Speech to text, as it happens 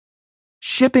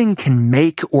Shipping can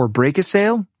make or break a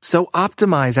sale, so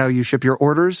optimize how you ship your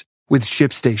orders with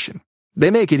ShipStation.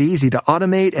 They make it easy to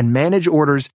automate and manage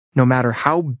orders no matter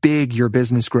how big your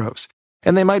business grows.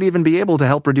 And they might even be able to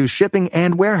help reduce shipping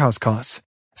and warehouse costs.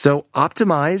 So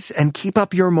optimize and keep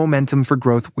up your momentum for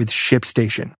growth with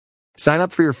ShipStation. Sign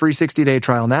up for your free 60-day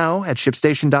trial now at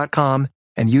ShipStation.com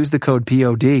and use the code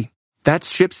POD.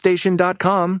 That's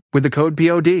ShipStation.com with the code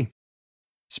POD.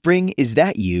 Spring, is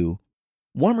that you?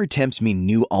 Warmer temps mean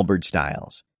new Allbirds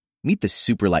styles. Meet the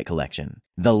Superlight Collection,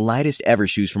 the lightest ever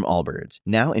shoes from Allbirds,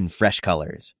 now in fresh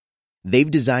colors.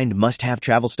 They've designed must-have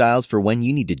travel styles for when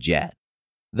you need to jet.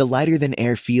 The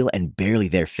lighter-than-air feel and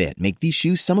barely-there fit make these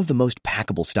shoes some of the most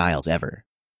packable styles ever.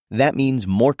 That means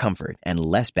more comfort and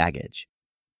less baggage.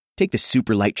 Take the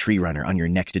Superlight Tree Runner on your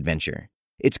next adventure.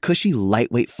 Its cushy,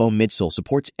 lightweight foam midsole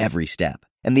supports every step,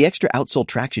 and the extra outsole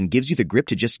traction gives you the grip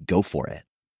to just go for it.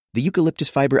 The eucalyptus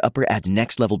fiber upper adds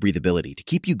next-level breathability to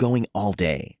keep you going all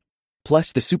day.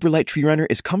 Plus, the Superlight Tree Runner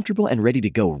is comfortable and ready to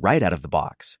go right out of the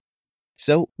box.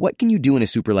 So, what can you do in a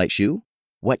Superlight shoe?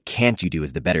 What can't you do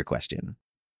is the better question.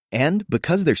 And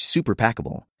because they're super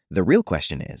packable, the real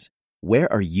question is, where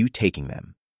are you taking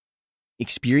them?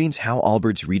 Experience how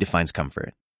Allbirds redefines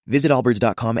comfort. Visit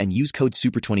allbirds.com and use code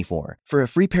SUPER24 for a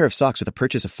free pair of socks with a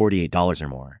purchase of $48 or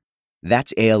more.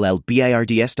 That's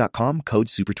ALLBIRDS.com, code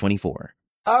SUPER24.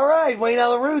 All right, Wayne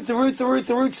Ella Root, the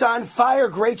Root's on fire.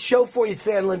 Great show for you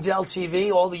today on Lindell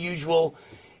TV. All the usual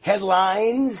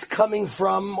headlines coming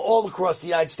from all across the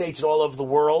United States and all over the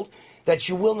world that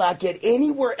you will not get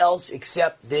anywhere else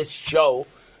except this show.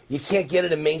 You can't get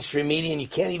it in mainstream media, and you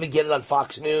can't even get it on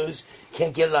Fox News.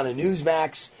 Can't get it on a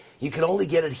Newsmax. You can only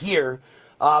get it here.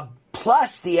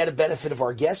 Plus, the added benefit of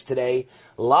our guest today,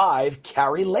 live,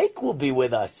 Kari Lake will be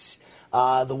with us.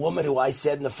 The woman who I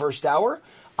said in the first hour,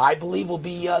 I believe will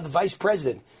be the vice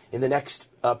president in the next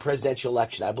presidential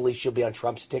election. I believe she'll be on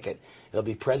Trump's ticket. It'll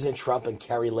be President Trump and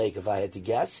Kari Lake, if I had to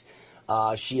guess.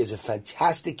 She is a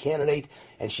fantastic candidate,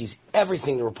 and she's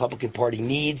everything the Republican Party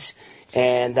needs,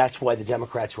 and that's why the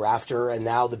Democrats were after her. And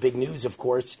now the big news, of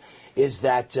course, is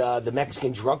that the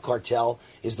Mexican drug cartel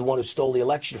is the one who stole the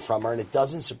election from her, and it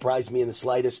doesn't surprise me in the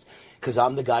slightest because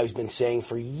I'm the guy who's been saying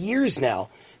for years now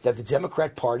that the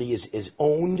Democrat Party is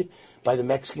owned by the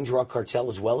Mexican drug cartel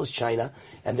as well as China,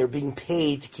 and they're being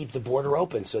paid to keep the border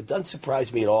open, so it doesn't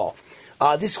surprise me at all.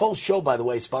 This whole show, by the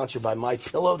way, is sponsored by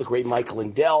MyPillow, the great Michael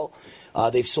Lindell.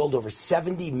 They've sold over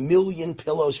 70 million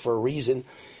pillows for a reason.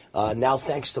 Now,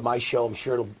 thanks to my show, I'm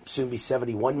sure it'll soon be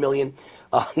 71 million.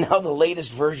 Now the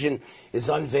latest version is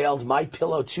unveiled,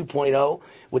 MyPillow 2.0,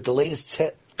 with the latest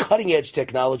cutting-edge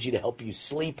technology to help you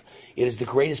sleep. It is the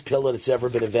greatest pillow that's ever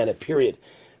been invented, period.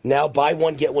 Now, buy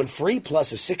one, get one free,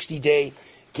 plus a 60-day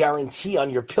guarantee on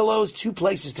your pillows. 2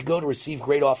 places to go to receive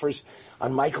great offers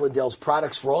on Michael Lindell's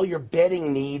products for all your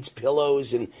bedding needs,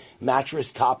 pillows and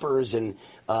mattress toppers and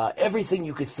everything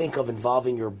you could think of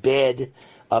involving your bed,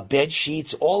 bed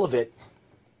sheets, all of it.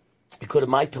 You go to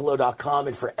MyPillow.com,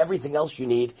 and for everything else you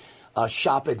need,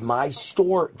 shop at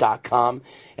MyStore.com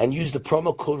and use the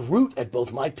promo code ROOT at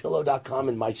both MyPillow.com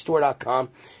and MyStore.com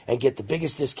and get the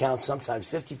biggest discounts, sometimes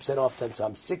 50% off,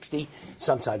 sometimes 60%,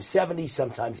 sometimes 70%,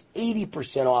 sometimes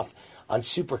 80% off on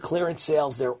super clearance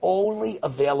sales. They're only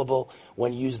available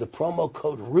when you use the promo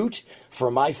code ROOT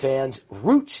for my fans,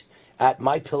 ROOT at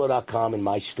MyPillow.com and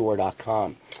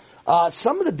MyStore.com.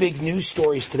 Some of the big news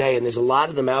stories today, and there's a lot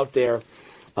of them out there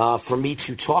for me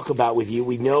to talk about with you.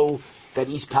 We know that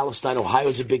East Palestine, Ohio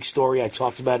is a big story. I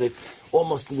talked about it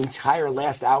almost the entire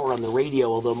last hour on the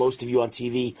radio, although most of you on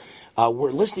TV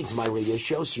were listening to my radio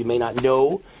show, so you may not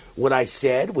know what I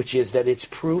said, which is that it's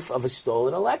proof of a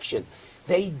stolen election.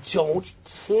 They don't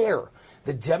care.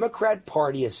 The Democrat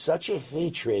Party has such a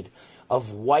hatred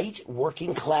of white,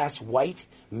 working class, white,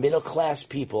 middle class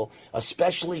people,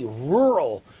 especially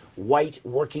rural white,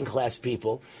 working class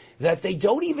people, that they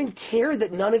don't even care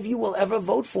that none of you will ever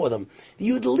vote for them.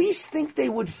 You'd at least think they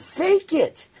would fake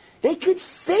it. They could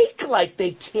fake like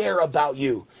they care about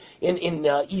you in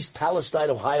East Palestine,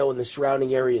 Ohio, and the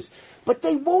surrounding areas. But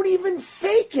they won't even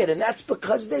fake it, and that's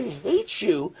because they hate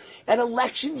you, and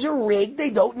elections are rigged.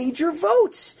 They don't need your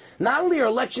votes. Not only are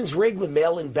elections rigged with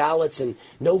mail-in ballots and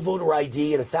no voter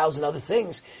ID and 1,000 other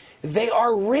things, they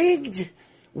are rigged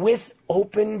with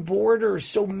open borders,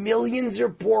 so millions are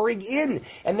pouring in.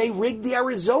 And they rigged the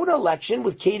Arizona election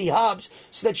with Katie Hobbs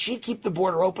so that she'd keep the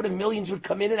border open and millions would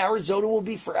come in, and Arizona will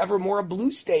be forevermore a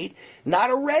blue state,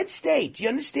 not a red state. Do you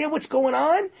understand what's going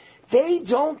on? They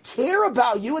don't care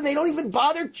about you, and they don't even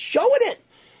bother showing it.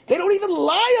 They don't even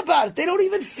lie about it. They don't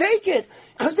even fake it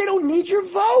because they don't need your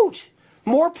vote.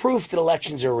 More proof that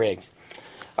elections are rigged.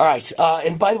 All right.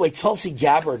 And by the way, Tulsi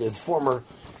Gabbard, the former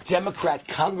Democrat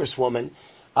congresswoman,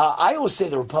 I always say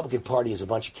the Republican Party is a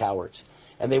bunch of cowards,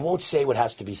 and they won't say what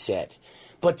has to be said.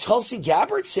 But Tulsi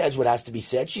Gabbard says what has to be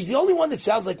said. She's the only one that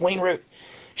sounds like Wayne Root.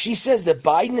 She says that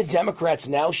Biden and Democrats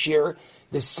now share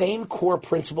the same core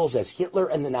principles as Hitler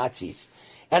and the Nazis.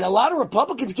 And a lot of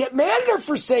Republicans get mad at her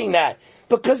for saying that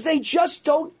because they just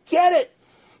don't get it.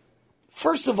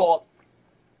 First of all,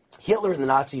 Hitler and the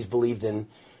Nazis believed in,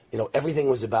 everything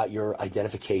was about your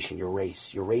identification, your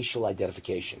race, your racial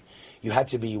identification. You had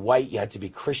to be white, you had to be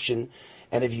Christian,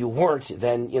 and if you weren't,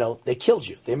 then, they killed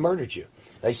you, they murdered you.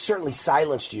 They certainly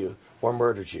silenced you or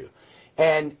murdered you.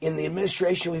 And in the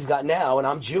administration we've got now, and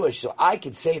I'm Jewish, so I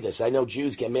could say this. I know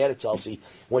Jews get mad at Tulsi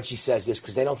when she says this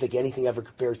because they don't think anything ever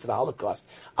compares to the Holocaust.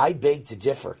 I beg to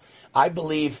differ. I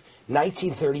believe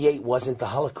 1938 wasn't the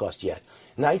Holocaust yet.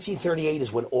 1938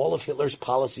 is when all of Hitler's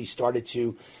policies started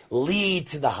to lead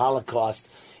to the Holocaust,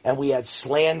 and we had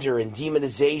slander and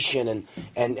demonization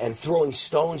and throwing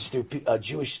stones through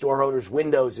Jewish store owners'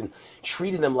 windows and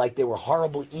treating them like they were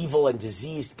horrible, evil, and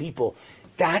diseased people.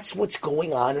 That's what's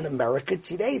going on in America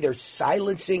today. They're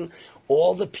silencing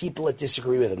all the people that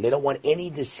disagree with them. They don't want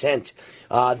any dissent.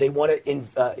 They want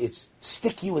to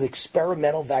stick you with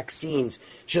experimental vaccines,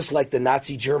 just like the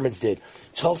Nazi Germans did.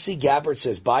 Tulsi Gabbard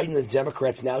says Biden and the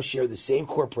Democrats now share the same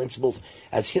core principles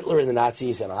as Hitler and the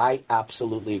Nazis, and I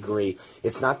absolutely agree.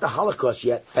 It's not the Holocaust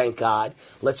yet, thank God.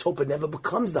 Let's hope it never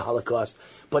becomes the Holocaust.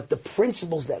 But the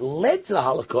principles that led to the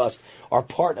Holocaust are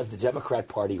part of the Democrat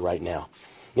Party right now.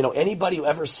 Anybody who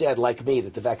ever said, like me,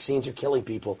 that the vaccines are killing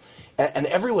people, and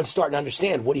everyone's starting to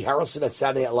understand, Woody Harrelson at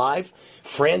Saturday Night Live,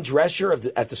 Fran Drescher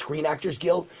at the Screen Actors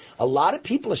Guild, a lot of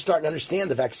people are starting to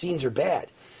understand the vaccines are bad.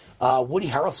 Woody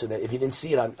Harrelson, if you didn't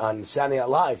see it on Saturday Night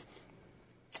Live,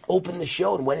 opened the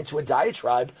show and went into a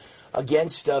diatribe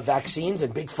against vaccines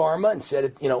and Big Pharma and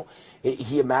said,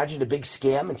 he imagined a big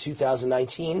scam in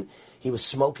 2019. He was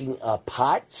smoking a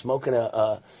pot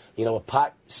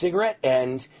cigarette,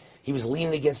 and he was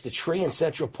leaning against a tree in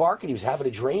Central Park, and he was having a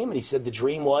dream, and he said the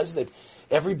dream was that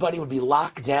everybody would be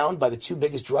locked down by the two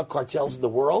biggest drug cartels in the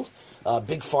world,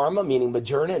 Big Pharma, meaning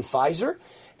Moderna and Pfizer,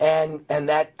 and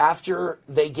that after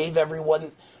they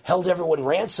held everyone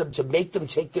ransom to make them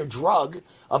take their drug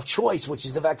of choice, which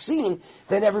is the vaccine,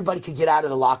 then everybody could get out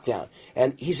of the lockdown.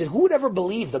 And he said, who would ever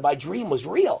believe that my dream was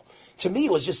real? To me,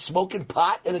 it was just smoking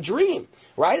pot and a dream,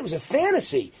 right? It was a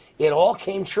fantasy. It all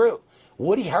came true.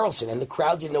 Woody Harrelson, and the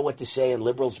crowd didn't know what to say, and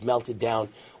liberals melted down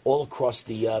all across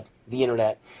the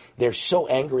internet. They're so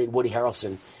angry at Woody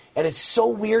Harrelson, and it's so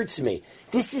weird to me.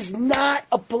 This is not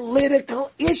a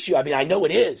political issue. I mean, I know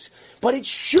it is, but it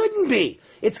shouldn't be.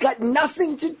 It's got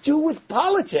nothing to do with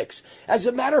politics. As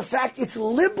a matter of fact, it's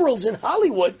liberals in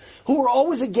Hollywood who were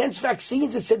always against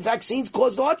vaccines and said vaccines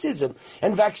caused autism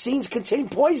and vaccines contain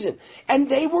poison. And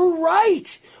they were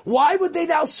right. Why would they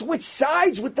now switch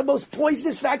sides with the most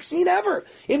poisonous vaccine ever?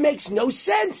 It makes no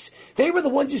sense. They were the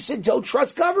ones who said don't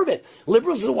trust government.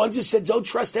 Liberals are the ones who said don't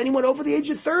trust anyone over the age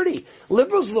of 30.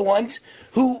 Liberals are the ones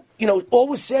who,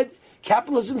 always said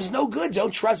capitalism's no good. Don't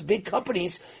trust big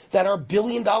companies that are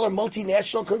billion-dollar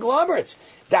multinational conglomerates.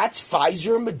 That's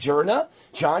Pfizer, Moderna,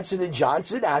 Johnson &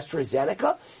 Johnson,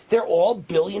 AstraZeneca. They're all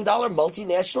billion-dollar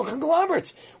multinational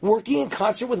conglomerates working in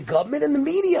concert with government and the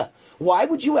media. Why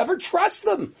would you ever trust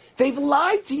them? They've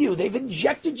lied to you. They've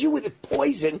injected you with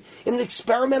poison in an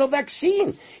experimental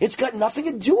vaccine. It's got nothing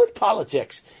to do with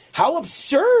politics. How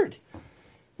absurd.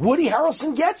 Woody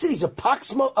Harrelson gets it. He's a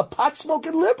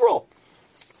pot-smoking liberal.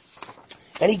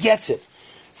 And he gets it.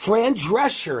 Fran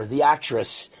Drescher, the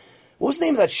actress, what was the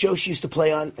name of that show she used to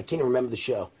play on? I can't even remember the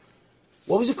show.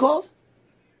 What was it called?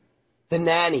 The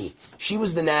Nanny. She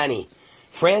was the nanny.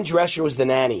 Fran Drescher was the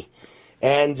nanny.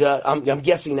 And I'm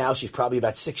guessing now she's probably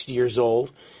about 60 years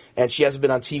old. And she hasn't been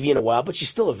on TV in a while, but she's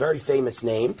still a very famous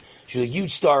name. She was a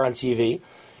huge star on TV.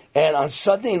 And on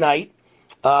Sunday night,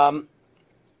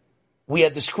 we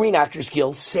had the Screen Actors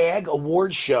Guild SAG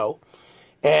Awards show.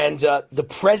 And the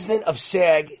president of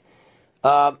SAG,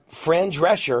 Fran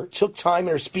Drescher, took time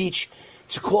in her speech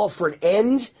to call for an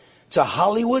end to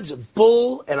Hollywood's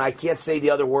bull, and I can't say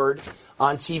the other word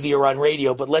on TV or on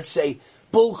radio, but let's say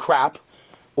bull crap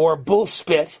or bull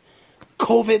spit,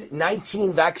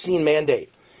 COVID-19 vaccine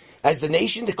mandate. As the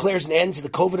nation declares an end to the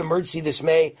COVID emergency this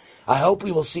May, I hope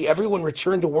we will see everyone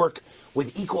return to work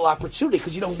with equal opportunity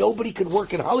because, nobody could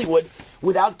work in Hollywood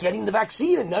without getting the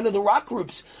vaccine, and none of the rock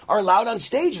groups are allowed on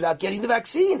stage without getting the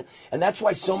vaccine. And that's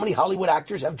why so many Hollywood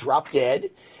actors have dropped dead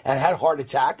and had heart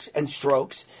attacks and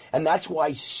strokes, and that's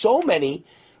why so many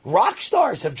rock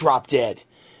stars have dropped dead.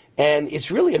 And it's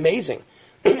really amazing.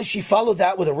 She followed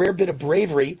that with a rare bit of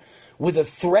bravery with a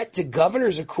threat to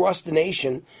governors across the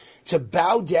nation to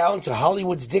bow down to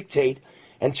Hollywood's dictate,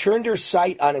 and turned her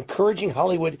sight on encouraging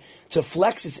Hollywood to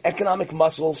flex its economic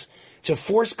muscles to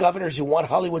force governors who want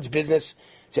Hollywood's business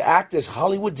to act as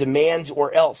Hollywood demands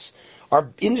or else. Our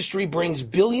industry brings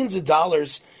billions of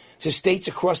dollars to states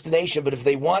across the nation, but if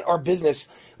they want our business,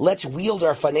 let's wield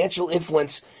our financial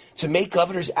influence to make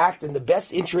governors act in the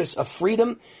best interests of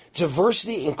freedom,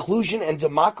 diversity, inclusion, and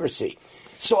democracy.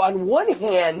 So on one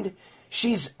hand,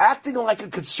 she's acting like a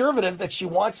conservative that she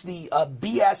wants the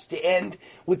BS to end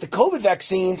with the COVID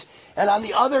vaccines. And on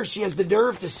the other, she has the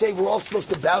nerve to say we're all supposed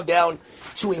to bow down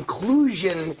to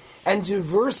inclusion and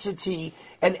diversity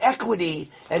and equity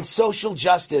and social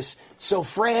justice. So,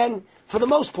 Fran, for the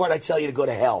most part, I tell you to go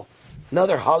to hell.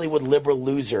 Another Hollywood liberal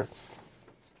loser.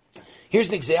 Here's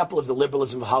an example of the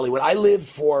liberalism of Hollywood. I lived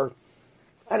for,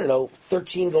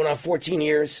 13 going on 14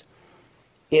 years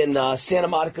in Santa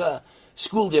Monica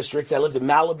School District. I lived in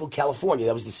Malibu, California.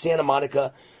 That was the Santa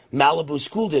Monica Malibu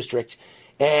School District.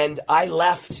 And I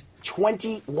left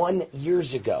 21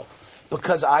 years ago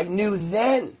because I knew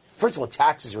then, first of all,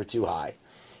 taxes were too high.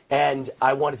 And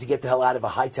I wanted to get the hell out of a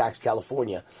high-tax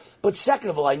California. But second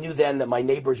of all, I knew then that my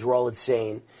neighbors were all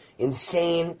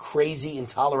insane, crazy,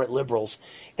 intolerant liberals.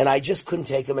 And I just couldn't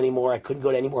take them anymore. I couldn't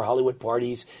go to any more Hollywood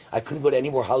parties. I couldn't go to any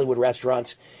more Hollywood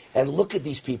restaurants and look at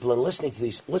these people and listen to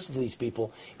these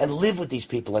people and live with these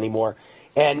people anymore.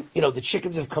 And, the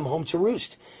chickens have come home to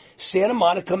roost. Santa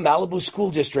Monica Malibu School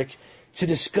District to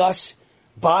discuss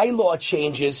bylaw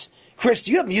changes. Chris,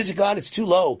 do you have music on? It's too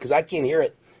low because I can't hear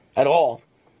it at all.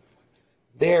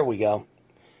 There we go.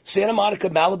 Santa Monica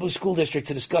Malibu School District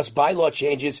to discuss bylaw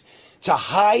changes to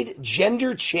hide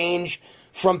gender change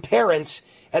from parents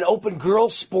and open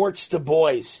girls' sports to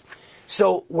boys.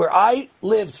 So where I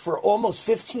lived for almost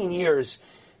 15 years,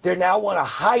 they now want to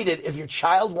hide it. If your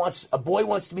a boy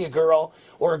wants to be a girl,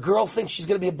 or a girl thinks she's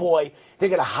going to be a boy, they're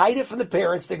going to hide it from the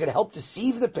parents. They're going to help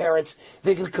deceive the parents.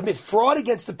 They're going to commit fraud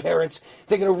against the parents.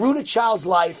 They're going to ruin a child's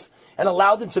life and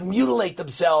allow them to mutilate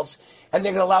themselves. And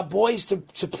they're going to allow boys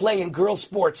to play in girls'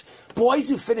 sports. Boys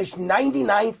who finish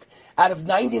 99th out of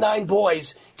 99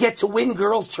 boys get to win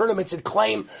girls' tournaments and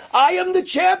claim, I am the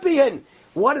champion.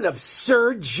 What an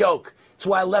absurd joke. That's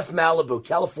why I left Malibu.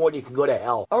 California can go to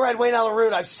hell. All right, Wayne Allyn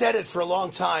Root, I've said it for a long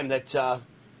time that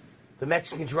the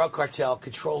Mexican drug cartel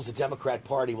controls the Democrat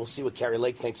Party. We'll see what Kari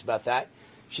Lake thinks about that.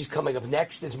 She's coming up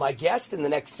next as my guest in the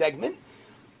next segment.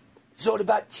 So in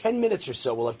about 10 minutes or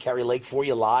so, we'll have Kari Lake for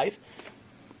you live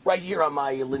right here on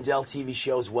my Lindell TV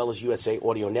show as well as USA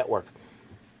Audio Network.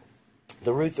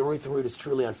 The Root is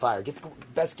truly on fire. Get the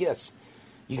best guests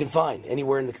you can find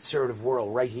anywhere in the conservative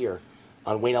world right here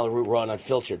on Wayne Allyn Root, Raw and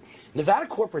Unfiltered. Nevada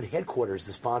Corporate Headquarters is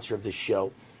the sponsor of this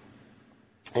show.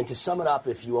 And to sum it up,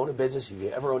 if you own a business, if you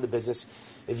ever owned a business,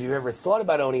 if you've ever thought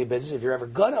about owning a business, if you're ever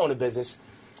going to own a business,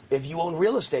 if you own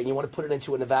real estate and you want to put it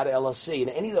into a Nevada LLC, in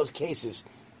any of those cases,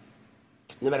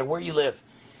 no matter where you live,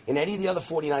 in any of the other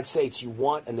 49 states, you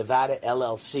want a Nevada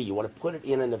LLC. You want to put it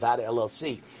in a Nevada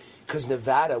LLC because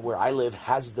Nevada, where I live,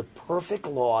 has the perfect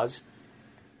laws.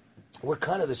 We're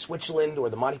kind of the Switzerland or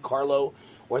the Monte Carlo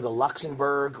or the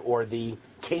Luxembourg or the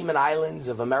Cayman Islands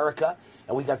of America,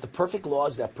 and we got the perfect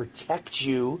laws that protect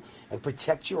you and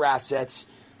protect your assets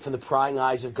from the prying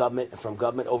eyes of government and from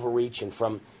government overreach and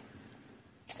from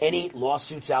any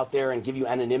lawsuits out there, and give you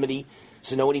anonymity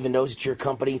so no one even knows it's your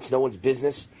company. It's no one's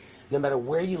business. No matter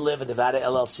where you live, a Nevada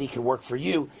LLC can work for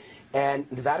you.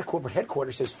 And Nevada Corporate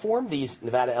Headquarters has formed these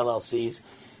Nevada LLCs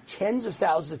tens of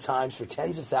thousands of times for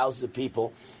tens of thousands of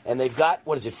people. And they've got,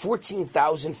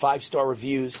 14,000 five-star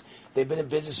reviews. They've been in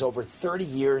business over 30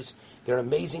 years. They're an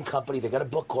amazing company. They got a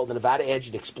book called The Nevada Edge.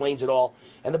 It explains it all.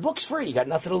 And the book's free. You got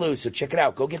nothing to lose, so check it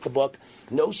out. Go get the book.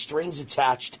 No strings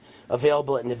attached.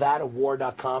 Available at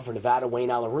NevadaWar.com for Nevada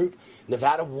Wayne Allyn Root.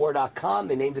 NevadaWar.com.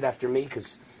 They named it after me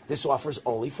because this offers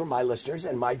only for my listeners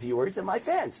and my viewers and my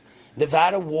fans.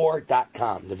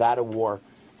 NevadaWar.com.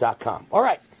 NevadaWar.com. All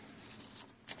right.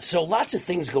 So lots of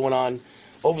things going on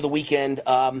over the weekend.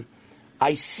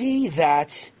 I see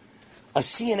that a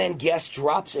CNN guest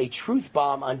drops a truth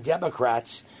bomb on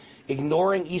Democrats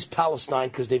ignoring East Palestine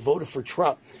because they voted for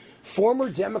Trump. Former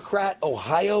Democrat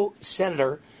Ohio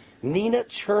Senator Nina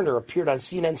Turner appeared on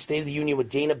CNN State of the Union with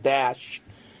Dana Bash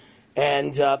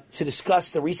and to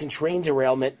discuss the recent train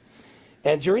derailment.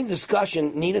 And during the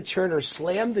discussion, Nina Turner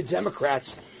slammed the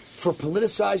Democrats for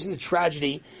politicizing the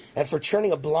tragedy and for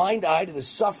turning a blind eye to the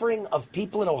suffering of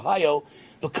people in Ohio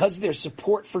because of their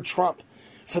support for Trump.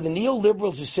 For the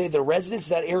neoliberals who say the residents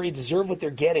of that area deserve what they're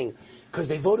getting because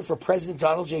they voted for President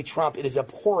Donald J. Trump, it is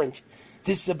abhorrent.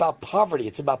 This is about poverty.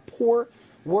 It's about poor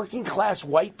working class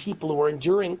white people who are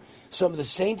enduring some of the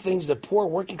same things that poor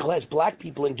working class black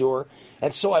people endure.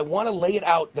 And so I want to lay it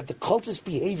out that the cultist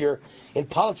behavior in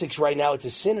politics right now, it's a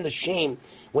sin and a shame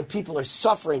when people are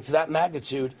suffering to that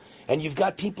magnitude. And you've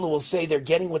got people who will say they're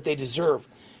getting what they deserve.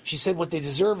 She said what they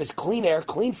deserve is clean air,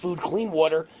 clean food, clean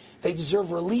water. They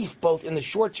deserve relief both in the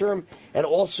short term and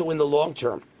also in the long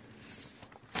term.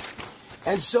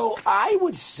 And so I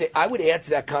would add to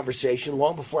that conversation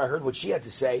long before I heard what she had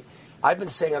to say. I've been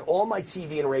saying on all my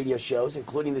TV and radio shows,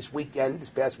 including this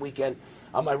past weekend,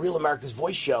 on my Real America's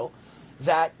Voice show,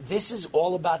 that this is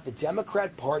all about the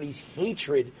Democrat Party's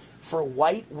hatred for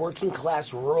white working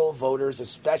class rural voters,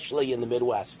 especially in the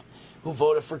Midwest, who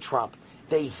voted for Trump.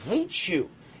 They hate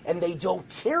you. And they don't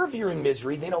care if you're in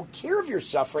misery. They don't care if you're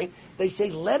suffering. They say,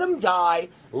 let them die.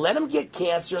 Let them get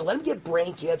cancer. Let them get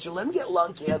brain cancer. Let them get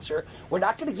lung cancer. We're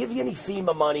not going to give you any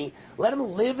FEMA money. Let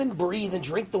them live and breathe and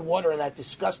drink the water in that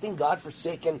disgusting,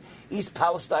 godforsaken East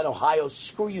Palestine, Ohio.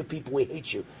 Screw you people. We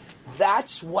hate you.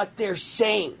 That's what they're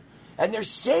saying. And they're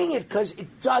saying it because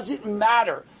it doesn't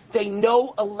matter. They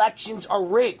know elections are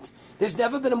rigged. There's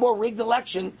never been a more rigged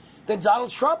election than Donald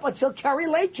Trump until Kari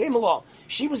Lake came along.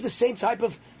 She was the same type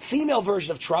of female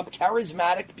version of Trump,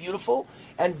 charismatic, beautiful,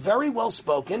 and very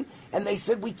well-spoken. And they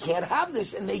said, we can't have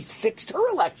this. And they fixed her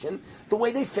election the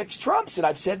way they fixed Trump's. And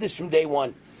I've said this from day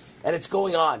one. And it's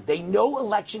going on. They know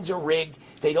elections are rigged.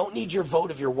 They don't need your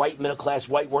vote if you're white middle class,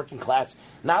 white working class.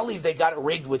 Not only have they got it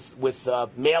rigged with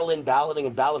mail-in balloting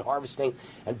and ballot harvesting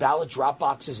and ballot drop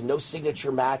boxes and no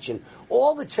signature match and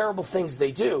all the terrible things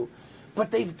they do, but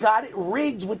they've got it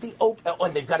rigged with the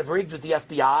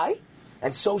FBI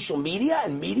and social media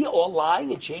and media all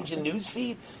lying and changing the news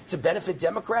feed to benefit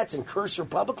Democrats and curse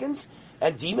Republicans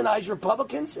and demonize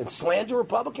Republicans and slander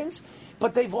Republicans.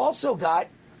 But they've also got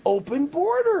open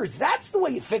borders. That's the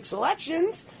way you fix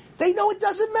elections. They know it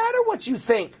doesn't matter what you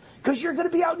think because you're going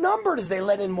to be outnumbered as they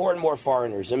let in more and more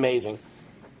foreigners. Amazing.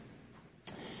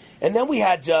 And then we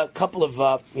had a couple of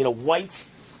white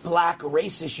black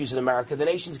race issues in America. The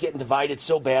nation's getting divided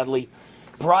so badly.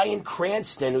 Bryan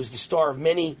Cranston, who's the star of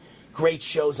many great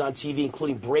shows on TV,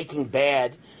 including Breaking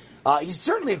Bad, he's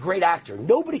certainly a great actor.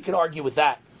 Nobody can argue with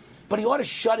that. But he ought to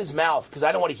shut his mouth because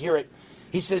I don't want to hear it.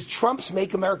 He says Trump's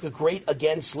Make America Great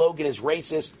Again slogan is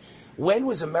racist. When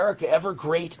was America ever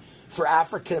great for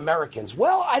African Americans?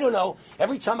 Well, I don't know.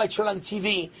 Every time I turn on the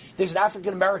TV, there's an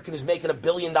African American who's making $1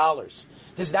 billion.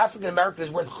 There's an African American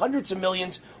who's worth hundreds of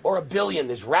millions or $1 billion.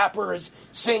 There's rappers,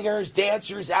 singers,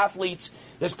 dancers, athletes.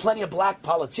 There's plenty of black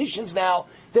politicians now.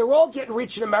 They're all getting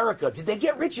rich in America. Did they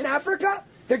get rich in Africa?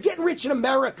 They're getting rich in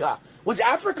America. Was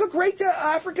Africa great to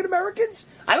African Americans?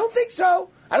 I don't think so.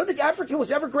 I don't think Africa was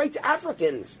ever great to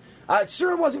Africans. It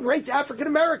sure wasn't great to African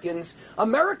Americans.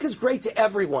 America's great to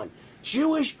everyone.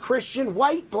 Jewish, Christian,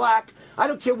 white, black, I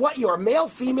don't care what you are, male,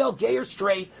 female, gay, or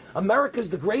straight. America's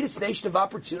the greatest nation of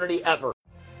opportunity ever.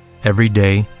 Every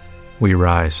day, we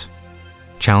rise,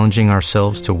 challenging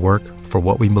ourselves to work for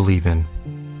what we believe in.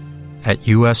 At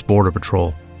U.S. Border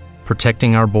Patrol,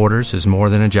 protecting our borders is more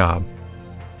than a job.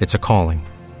 It's a calling.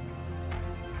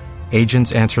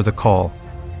 Agents answer the call,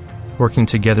 working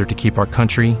together to keep our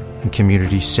country and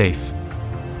communities safe.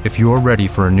 If you're ready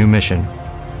for a new mission,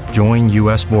 join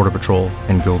U.S. Border Patrol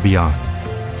and go beyond.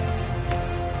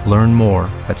 Learn more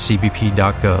at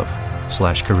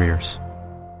cbp.gov/careers.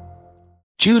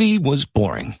 Judy was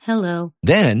boring. Hello.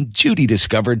 Then Judy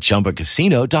discovered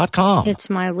ChumbaCasino.com. It's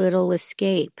my little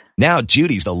escape. Now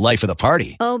Judy's the life of the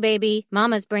party. Oh, baby,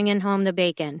 mama's bringing home the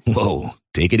bacon. Whoa,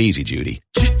 take it easy, Judy.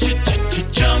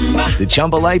 The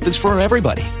Chumba life is for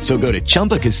everybody. So go to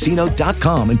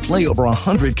ChumbaCasino.com and play over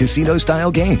 100 casino-style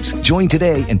games. Join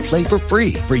today and play for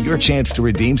free for your chance to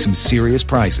redeem some serious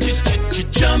prizes.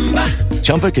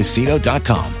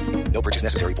 ChumbaCasino.com. No purchase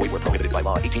necessary. Void where prohibited by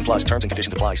law. 18+ terms and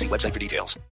conditions apply. See website for details.